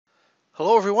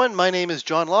Hello everyone, my name is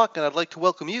John Locke and I'd like to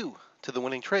welcome you to The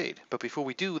Winning Trade. But before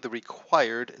we do, the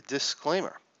required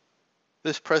disclaimer.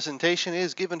 This presentation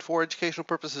is given for educational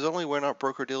purposes only. We're not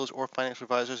broker dealers or financial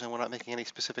advisors and we're not making any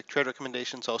specific trade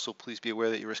recommendations. Also, please be aware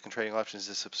that your risk in trading options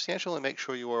is substantial and make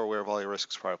sure you are aware of all your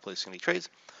risks prior to placing any trades.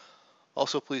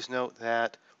 Also, please note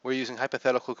that we're using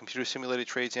hypothetical computer simulated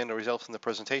trades and the results in the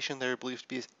presentation. They're believed to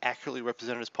be as accurately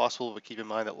represented as possible, but keep in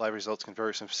mind that live results can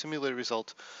vary from simulated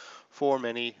results for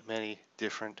many, many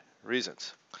different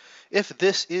reasons. If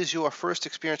this is your first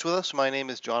experience with us, my name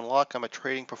is John Locke. I'm a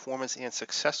trading performance and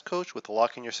success coach with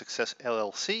Lock in Your Success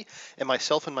LLC, and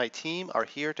myself and my team are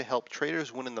here to help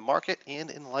traders win in the market and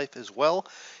in life as well.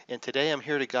 And today I'm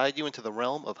here to guide you into the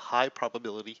realm of high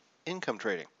probability income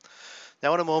trading.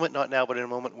 Now in a moment, not now, but in a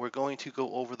moment, we're going to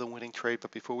go over the winning trade.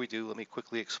 But before we do, let me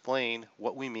quickly explain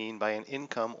what we mean by an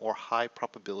income or high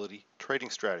probability trading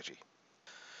strategy.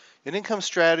 An income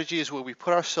strategy is where we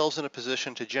put ourselves in a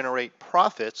position to generate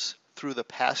profits through the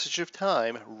passage of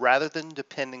time rather than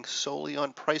depending solely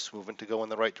on price movement to go in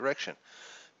the right direction.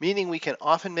 Meaning we can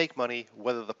often make money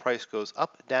whether the price goes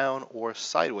up, down, or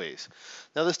sideways.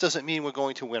 Now this doesn't mean we're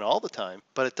going to win all the time,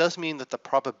 but it does mean that the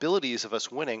probabilities of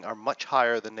us winning are much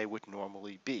higher than they would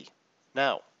normally be.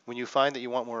 Now, when you find that you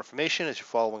want more information as you're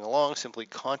following along, simply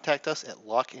contact us at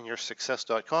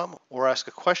lockinyoursuccess.com or ask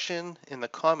a question in the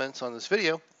comments on this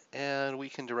video and we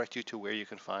can direct you to where you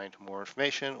can find more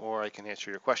information or I can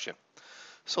answer your question.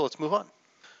 So let's move on.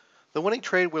 The winning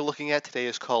trade we're looking at today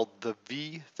is called the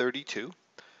V32.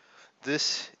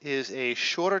 This is a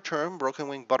shorter term broken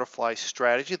wing butterfly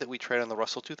strategy that we trade on the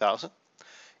Russell 2000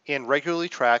 and regularly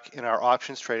track in our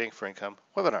options trading for income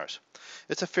webinars.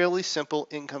 It's a fairly simple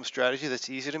income strategy that's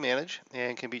easy to manage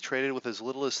and can be traded with as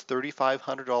little as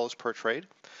 $3,500 per trade.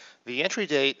 The entry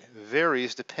date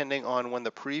varies depending on when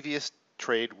the previous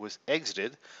trade was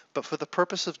exited, but for the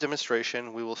purpose of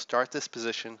demonstration, we will start this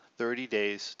position 30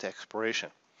 days to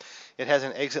expiration. It has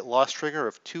an exit loss trigger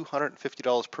of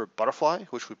 $250 per butterfly,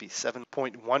 which would be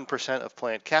 7.1% of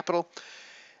planned capital.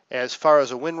 As far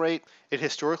as a win rate, it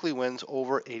historically wins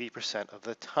over 80% of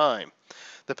the time.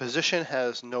 The position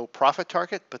has no profit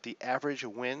target, but the average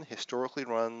win historically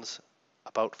runs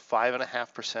about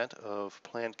 5.5% of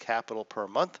planned capital per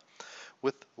month,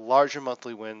 with larger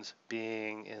monthly wins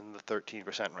being in the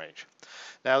 13% range.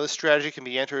 Now, this strategy can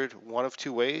be entered one of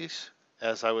two ways.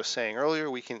 As I was saying earlier,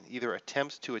 we can either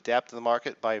attempt to adapt to the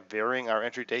market by varying our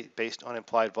entry date based on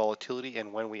implied volatility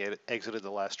and when we exited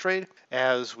the last trade,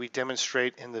 as we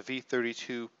demonstrate in the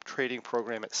V32 trading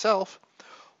program itself,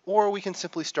 or we can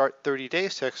simply start 30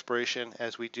 days to expiration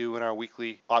as we do in our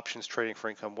weekly options trading for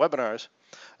income webinars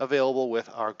available with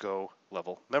our Go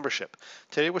level membership.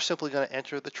 Today we're simply going to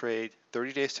enter the trade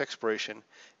 30 days to expiration,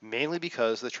 mainly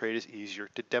because the trade is easier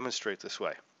to demonstrate this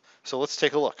way. So let's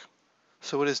take a look.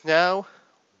 So it is now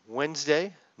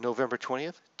Wednesday, November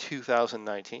 20th,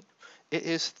 2019. It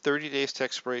is 30 days to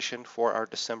expiration for our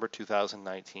December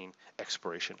 2019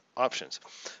 expiration options.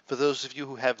 For those of you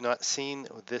who have not seen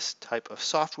this type of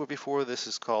software before, this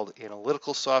is called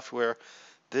analytical software.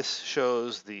 This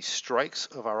shows the strikes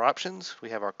of our options.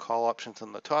 We have our call options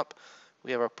on the top.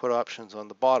 We have our put options on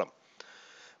the bottom.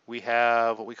 We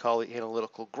have what we call the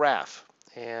analytical graph,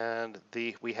 and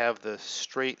we have the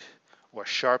straight or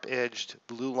sharp-edged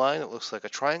blue line that looks like a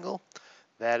triangle.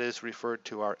 That is referred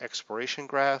to our expiration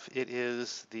graph. It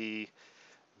is the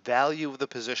value of the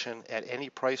position at any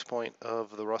price point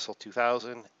of the Russell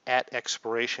 2000 at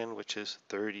expiration, which is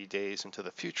 30 days into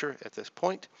the future at this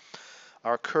point.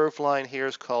 Our curved line here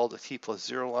is called the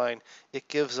T+0 line. It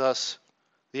gives us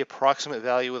the approximate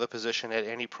value of the position at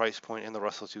any price point in the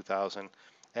Russell 2000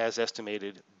 as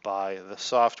estimated by the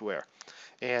software.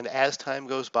 And as time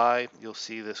goes by, you'll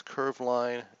see this curved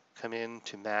line come in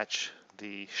to match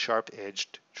the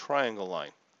sharp-edged triangle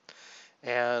line.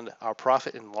 And our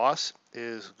profit and loss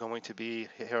is going to be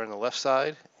here on the left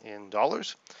side in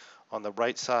dollars, on the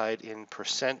right side in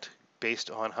percent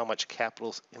based on how much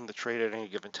capital's in the trade at any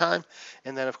given time.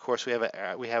 And then of course we have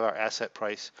our asset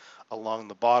price along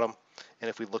the bottom. And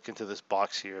if we look into this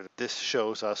box here, this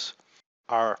shows us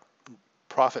our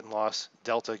profit and loss,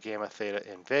 delta, gamma, theta,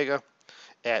 and vega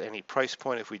at any price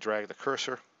point. If we drag the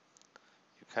cursor,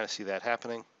 you kind of see that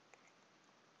happening.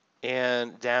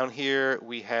 And down here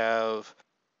we have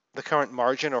the current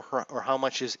margin or how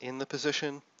much is in the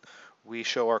position. We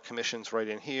show our commissions right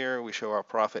in here. We show our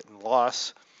profit and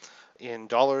loss in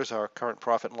dollars, our current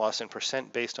profit and loss in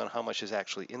percent based on how much is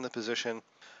actually in the position,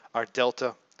 our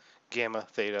delta, gamma,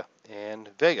 theta, and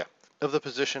vega of the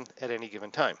position at any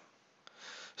given time.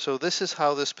 So this is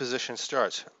how this position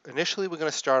starts. Initially, we're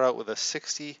going to start out with a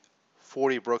 60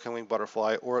 40 broken wing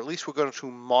butterfly, or at least we're going to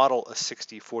model a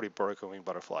 60-40 broken wing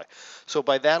butterfly. So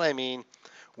by that I mean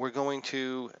we're going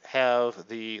to have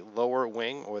the lower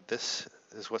wing, or this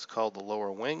is what's called the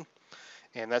lower wing,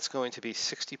 and that's going to be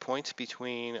 60 points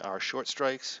between our short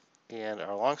strikes and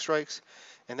our long strikes.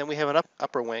 And then we have an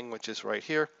upper wing, which is right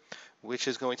here, which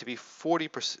is going to be 40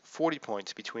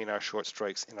 points between our short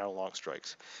strikes and our long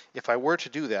strikes. If I were to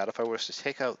do that, if I was to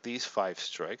take out these 5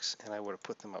 strikes and I were to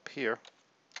put them up here,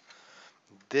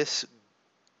 this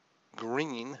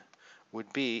green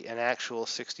would be an actual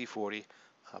 60-40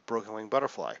 broken wing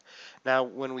butterfly. Now,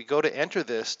 when we go to enter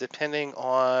this, depending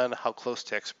on how close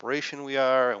to expiration we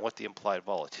are and what the implied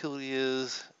volatility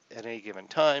is at any given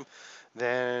time,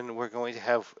 then we're going to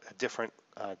have a different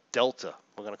delta.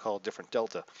 We're going to call it different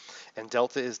delta. And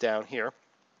delta is down here.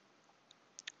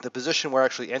 The position we're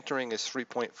actually entering is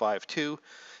 3.52.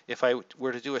 If I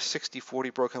were to do a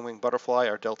 60-40 broken wing butterfly,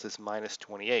 our delta is minus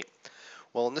 28.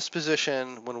 Well, in this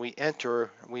position, when we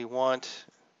enter, we want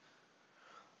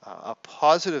a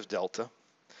positive delta,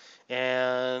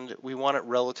 and we want it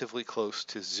relatively close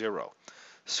to 0.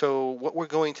 So what we're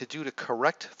going to do to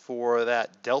correct for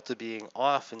that delta being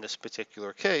off in this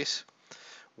particular case,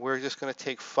 we're just going to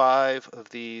take 5 of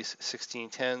these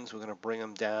 1610s, we're going to bring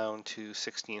them down to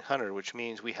 1600, which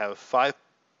means we have 5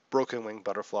 broken wing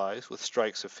butterflies with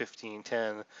strikes of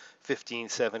 1510,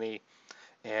 1570,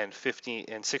 and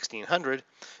 1600,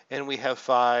 and we have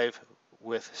 5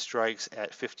 with strikes at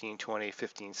 1520,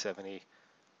 1570,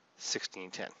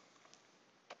 1610.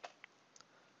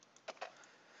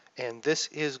 And this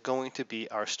is going to be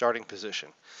our starting position.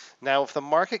 Now, if the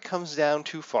market comes down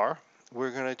too far,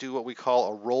 we're going to do what we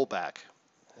call a rollback.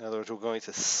 In other words, we're going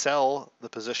to sell the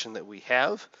position that we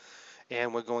have,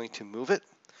 and we're going to move it.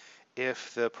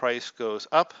 If the price goes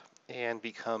up and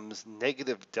becomes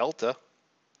negative delta,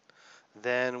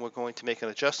 then we're going to make an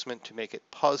adjustment to make it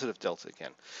positive delta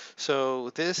again. So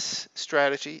this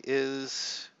strategy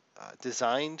is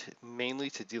designed mainly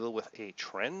to deal with a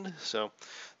trend. So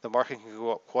the market can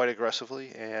go up quite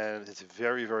aggressively, and it's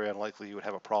very, very unlikely you would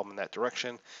have a problem in that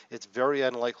direction. It's very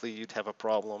unlikely you'd have a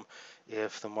problem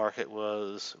if the market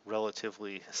was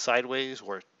relatively sideways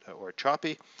or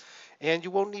choppy. And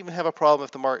you won't even have a problem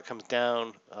if the market comes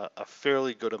down a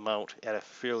fairly good amount at a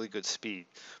fairly good speed.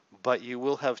 But you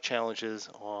will have challenges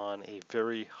on a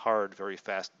very hard, very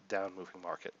fast down moving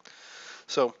market.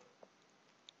 So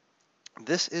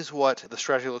this is what the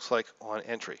strategy looks like on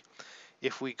entry.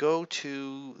 If we go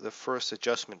to the first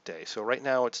adjustment day, so right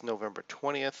now it's November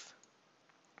 20th,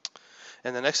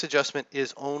 and the next adjustment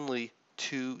is only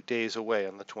 2 days away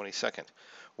on the 22nd.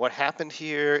 What happened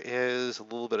here is a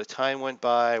little bit of time went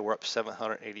by. We're up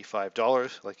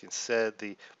 $785. Like I said,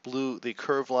 the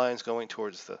curved line's going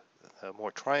towards the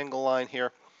more triangle line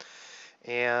here,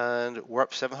 and we're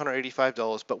up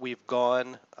 $785, but we've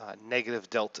gone negative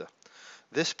delta.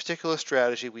 This particular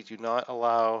strategy, we do not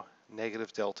allow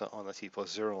negative delta on the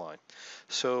T+0 line.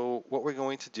 So what we're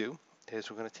going to do is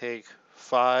we're going to take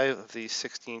 5 of these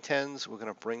 1610s, we're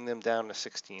going to bring them down to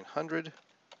 1600,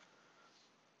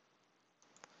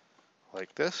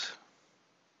 like this.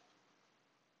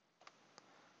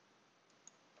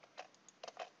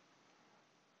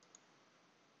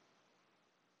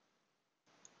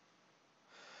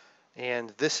 And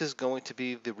this is going to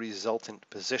be the resultant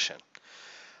position.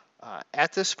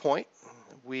 At this point,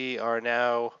 we are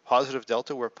now positive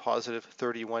delta. We're positive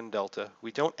 31 delta.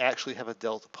 We don't actually have a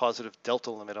positive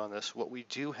delta limit on this. What we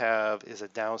do have is a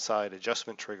downside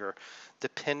adjustment trigger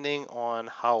depending on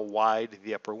how wide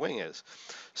the upper wing is.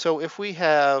 So if we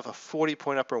have a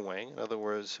 40-point upper wing, in other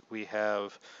words, we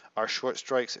have our short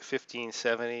strikes at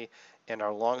 1570 and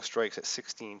our long strikes at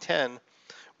 1610,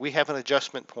 we have an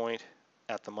adjustment point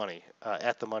at the money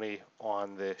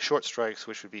on the short strikes,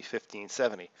 which would be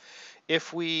 1570.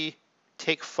 If we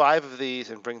take 5 of these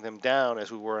and bring them down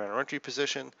as we were in our entry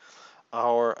position,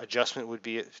 our adjustment would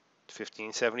be at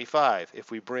 1575. If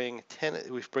we bring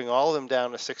all of them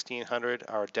down to 1600,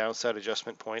 our downside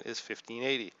adjustment point is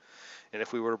 1580. And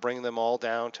if we were to bring them all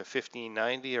down to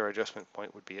 1590, our adjustment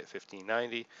point would be at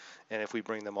 1590. And if we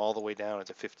bring them all the way down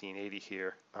to 1580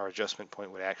 here, our adjustment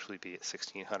point would actually be at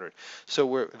 1600. So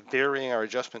we're varying our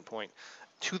adjustment point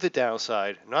to the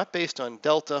downside, not based on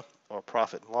delta or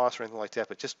profit and loss or anything like that,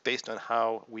 but just based on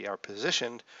how we are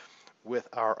positioned with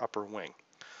our upper wing.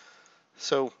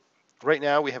 So right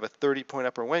now we have a 30-point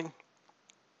upper wing.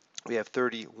 We have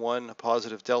 31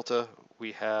 positive delta.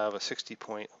 We have a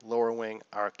 60-point lower wing.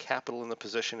 Our capital in the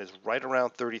position is right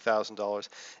around $30,000.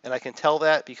 And I can tell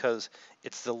that because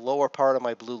it's the lower part of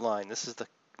my blue line. This is the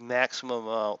maximum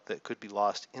amount that could be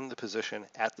lost in the position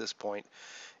at this point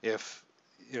if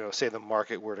say the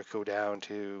market were to go down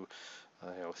to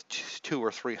 200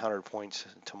 or 300 points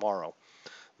tomorrow,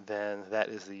 then that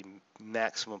is the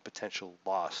maximum potential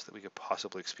loss that we could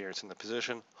possibly experience in the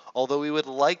position. Although we would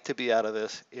like to be out of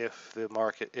this if the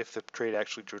trade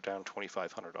actually drew down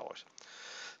 $2,500.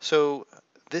 So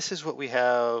this is what we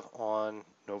have on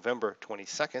November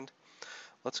 22nd.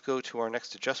 Let's go to our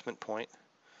next adjustment point,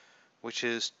 which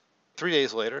is 3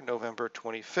 days later, November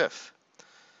 25th.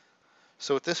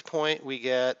 So at this point, we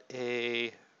get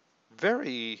a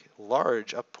very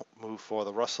large up move for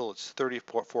the Russell. It's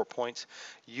 34 points.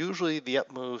 Usually the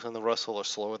up moves on the Russell are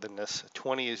slower than this.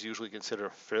 20 is usually considered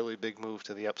a fairly big move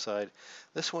to the upside.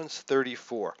 This one's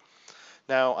 34.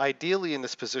 Now, ideally in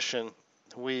this position,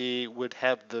 we would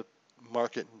have the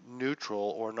market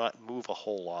neutral or not move a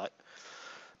whole lot.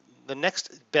 The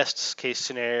next best case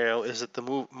scenario is that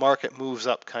the market moves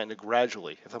up kind of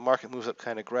gradually. If the market moves up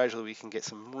kind of gradually, we can get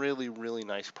some really, really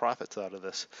nice profits out of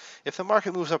this. If the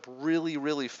market moves up really,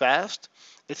 really fast,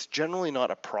 it's generally not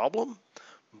a problem,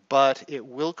 but it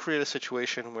will create a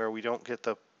situation where we don't get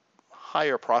the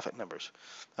higher profit numbers.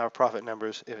 Our profit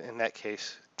numbers, in that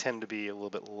case, tend to be a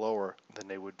little bit lower than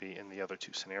they would be in the other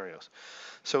two scenarios.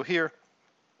 So here,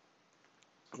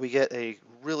 we get a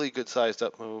really good sized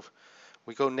up move.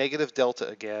 We go negative delta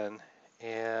again,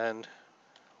 and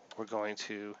we're going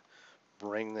to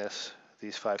bring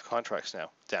these 5 contracts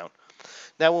now down.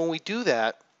 Now, when we do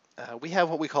that, we have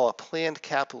what we call a planned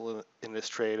capital in this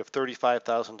trade of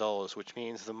 $35,000, which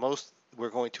means the most we're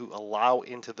going to allow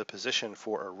into the position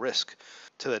for a risk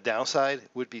to the downside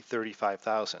would be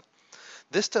 $35,000.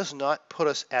 This does not put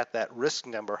us at that risk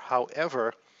number.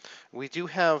 However, we do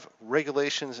have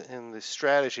regulations in the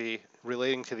strategy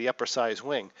relating to the upper size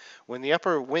wing. When the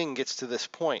upper wing gets to this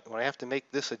point, when I have to make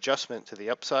this adjustment to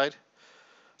the upside,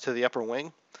 to the upper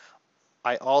wing,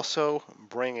 I also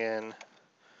bring in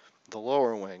the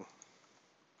lower wing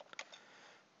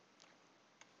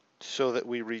so that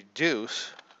we reduce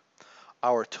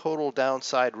our total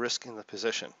downside risk in the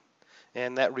position.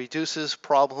 And that reduces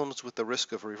problems with the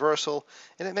risk of reversal,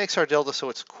 and it makes our delta so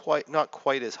it's not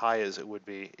quite as high as it would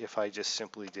be if I just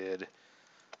simply did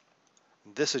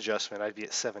this adjustment. I'd be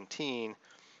at 17.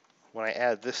 When I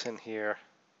add this in here,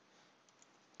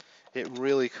 it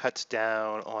really cuts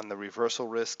down on the reversal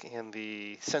risk and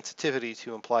the sensitivity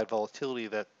to implied volatility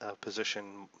that a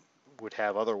position would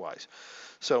have otherwise.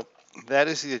 So that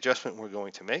is the adjustment we're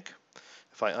going to make.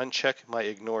 If I uncheck my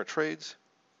ignore trades,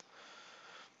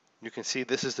 you can see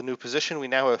this is the new position. We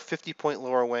now have a 50-point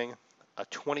lower wing, a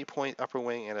 20-point upper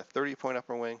wing, and a 30-point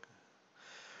upper wing.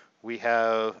 We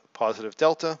have positive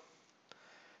delta,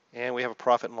 and we have a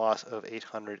profit and loss of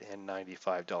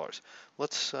 $895.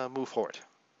 Let's move forward.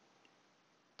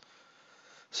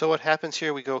 So what happens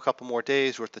here, we go a couple more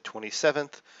days, we're at the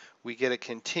 27th. We get a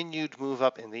continued move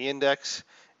up in the index,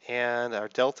 and our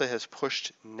delta has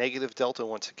pushed negative delta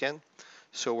once again.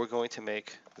 So we're going to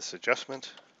make this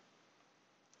adjustment.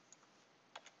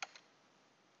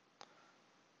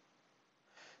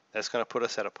 That's going to put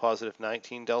us at a positive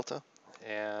 19 delta.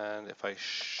 And if I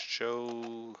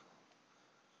show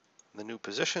the new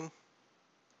position,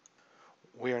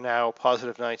 we are now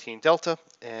positive 19 delta,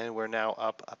 and we're now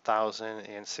up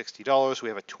 $1,060. We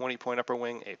have a 20-point upper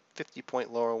wing, a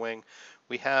 50-point lower wing.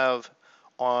 We have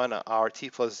on our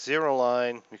T+0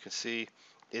 line, you can see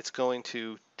it's going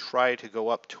to try to go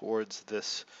up towards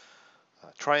this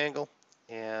triangle.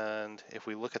 And if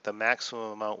we look at the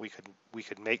maximum amount we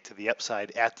could make to the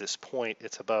upside at this point,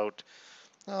 it's about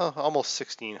almost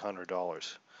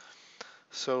 $1,600.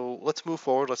 So let's move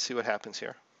forward. Let's see what happens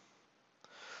here.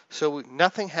 So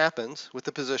nothing happens with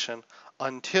the position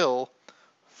until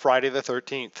Friday the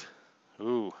 13th.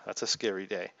 Ooh, that's a scary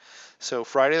day. So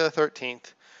Friday the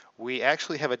 13th, we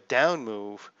actually have a down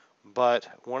move. But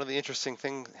one of the interesting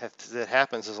things that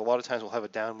happens is a lot of times we'll have a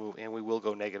down move and we will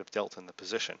go negative delta in the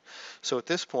position. So at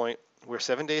this point, we're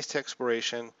 7 days to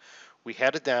expiration. We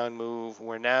had a down move.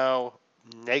 We're now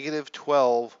negative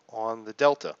 12 on the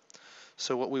delta.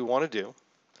 So what we want to do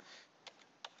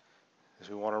is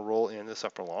we want to roll in this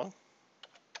upper long.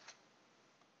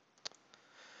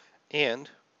 And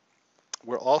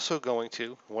we're also going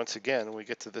to, once again, when we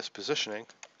get to this positioning,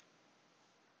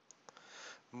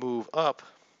 move up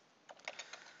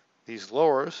these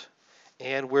lowers,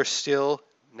 and we're still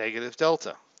negative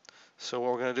delta. So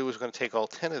what we're going to do is we're going to take all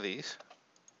 10 of these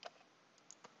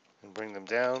and bring them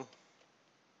down.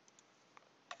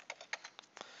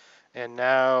 And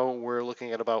now we're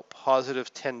looking at about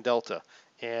positive 10 delta.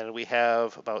 And we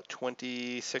have about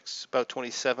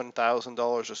 $27,000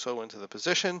 or so into the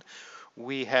position.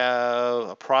 We have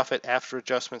a profit after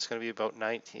adjustments going to be about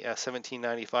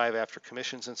 17.95 after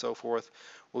commissions and so forth.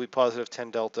 We'll be positive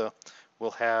 10 delta.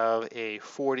 We'll have a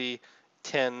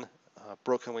 40.10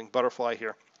 broken wing butterfly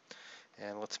here.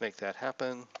 And let's make that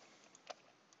happen.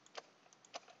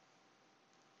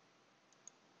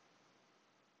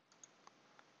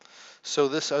 So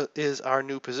this is our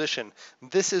new position.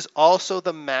 This is also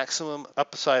the maximum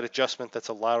upside adjustment that's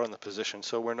allowed on the position.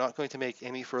 So we're not going to make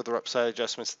any further upside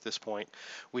adjustments at this point.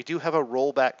 We do have a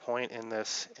rollback point in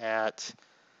this at,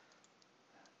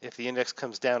 if the index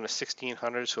comes down to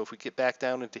 1600. So if we get back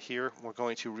down into here, we're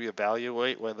going to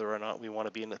reevaluate whether or not we want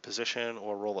to be in the position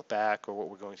or roll it back or what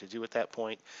we're going to do at that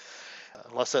point.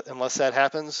 Unless that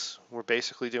happens, we're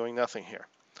basically doing nothing here.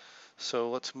 So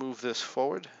let's move this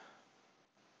forward.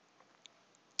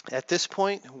 At this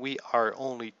point, we are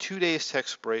only 2 days to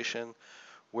expiration.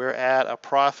 We're at a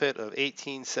profit of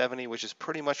 1870, which is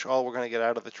pretty much all we're going to get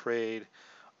out of the trade.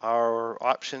 Our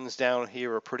options down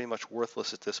here are pretty much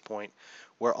worthless at this point.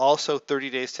 We're also 30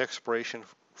 days to expiration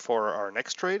for our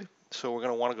next trade, so we're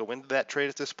going to want to go into that trade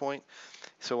at this point.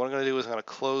 So what I'm going to do is I'm going to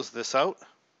close this out.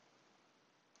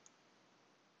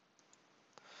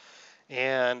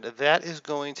 And that is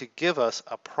going to give us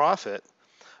a profit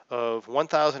of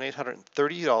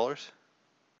 $1,830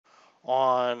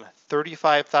 on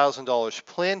 $35,000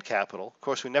 planned capital. Of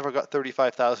course, we never got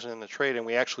 $35,000 in the trade, and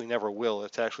we actually never will.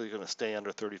 It's actually going to stay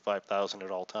under $35,000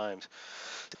 at all times.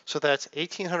 So that's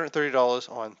 $1,830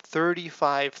 on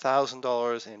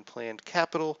 $35,000 in planned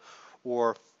capital,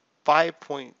 or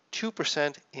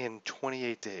 5.2% in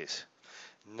 28 days.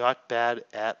 Not bad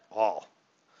at all.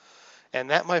 And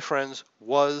that, my friends,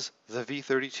 was the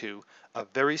V32, a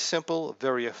very simple,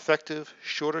 very effective,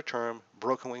 shorter term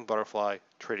broken wing butterfly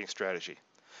trading strategy.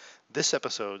 This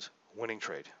episode's winning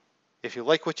trade. If you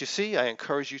like what you see, I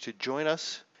encourage you to join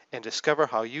us and discover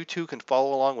how you too can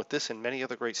follow along with this and many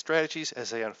other great strategies as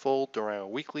they unfold during our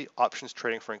weekly Options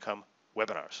Trading for Income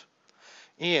webinars.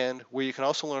 And where you can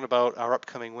also learn about our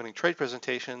upcoming winning trade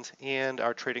presentations and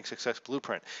our trading success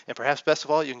blueprint. And perhaps best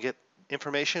of all, you can get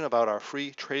information about our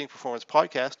free Trading Performance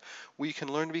podcast, where you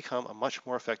can learn to become a much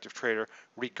more effective trader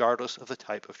regardless of the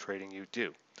type of trading you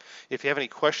do. If you have any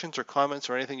questions or comments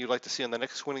or anything you'd like to see on the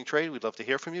next winning trade, we'd love to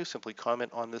hear from you. Simply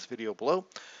comment on this video below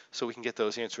so we can get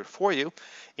those answered for you.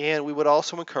 And we would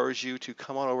also encourage you to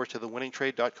come on over to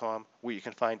thewinningtrade.com, where you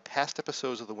can find past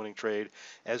episodes of The Winning Trade,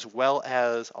 as well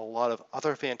as a lot of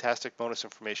other fantastic bonus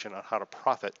information on how to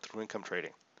profit through income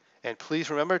trading. And please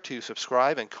remember to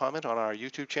subscribe and comment on our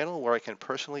YouTube channel, where I can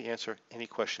personally answer any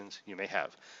questions you may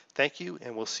have. Thank you,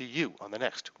 and we'll see you on the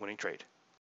next winning trade.